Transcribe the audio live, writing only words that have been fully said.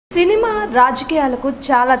Cinema రాజకీయాలకు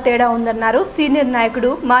చాలా తేడా ఉందన్నారు సీనియర్ నాయకుడు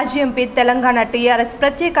మాజీ ఎంపీ తెలంగాణ టీఆర్ఎస్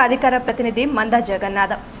ప్రత్యేక అధికార ప్రతినిధి మందా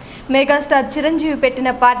జగన్నాథం. మెగాస్టార్ చిరంజీవి పెట్టిన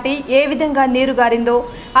పార్టీ ఏ విధంగా నీరుగారిందో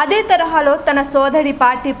అదే తరహాలో తన సోదరి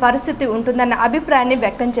పార్టీ పరిస్థితి ఉంటుందన్న అభిప్రాయాన్ని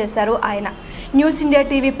వ్యక్తం చేశారు ఆయన. న్యూస్ ఇండియా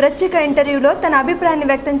టీవీ ప్రత్యేక ఇంటర్వ్యూలో తన అభిప్రాయాన్ని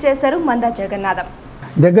వ్యక్తం చేశారు మందా జగన్నాథం.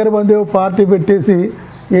 దగ్గర బంధు పార్టీ పెట్టేసి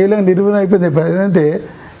ఏలా నిర్వహణ అయిపోయింది. ఏంటంటే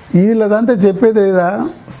వీళ్ళదంతా చెప్పేది లేదా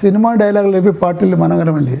సినిమా డైలాగులు చెప్పి పార్టీలు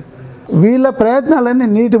మనగనమండి. వీళ్ళ ప్రయత్నాలన్నీ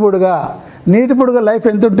నీటి పొడుగా లైఫ్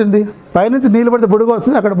ఎంత ఉంటుంది, పైనుంచి నీళ్ళు పడితే పొడుగు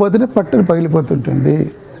వస్తుంది, అక్కడ పోతేనే పట్టుని పగిలిపోతుంటుంది.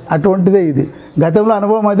 అటువంటిదే ఇది. గతంలో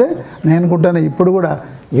అనుభవం అదే నేను అనుకుంటాను. ఇప్పుడు కూడా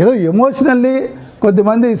ఏదో ఎమోషనల్లీ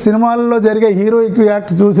కొద్దిమంది సినిమాల్లో జరిగే హీరోయిక్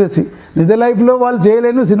యాక్ట్ చూసేసి నిజ లైఫ్లో వాళ్ళు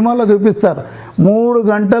చేయలేని సినిమాల్లో చూపిస్తారు. 3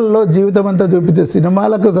 గంటల్లో జీవితం అంతా చూపించే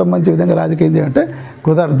సినిమాలకు సంబంధించిన విధంగా రాజకీయం చేయాలంటే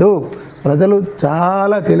కుదరదు. ప్రజలు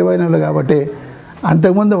చాలా తెలివైన వాళ్ళు కాబట్టి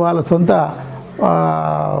అంతకుముందు వాళ్ళ సొంత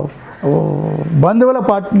బంధువుల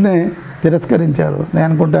పార్టీని తిరస్కరించారు. నేను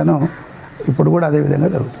అనుకుంటాను ఇప్పుడు కూడా అదే విధంగా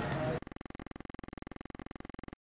జరుగుతుంది.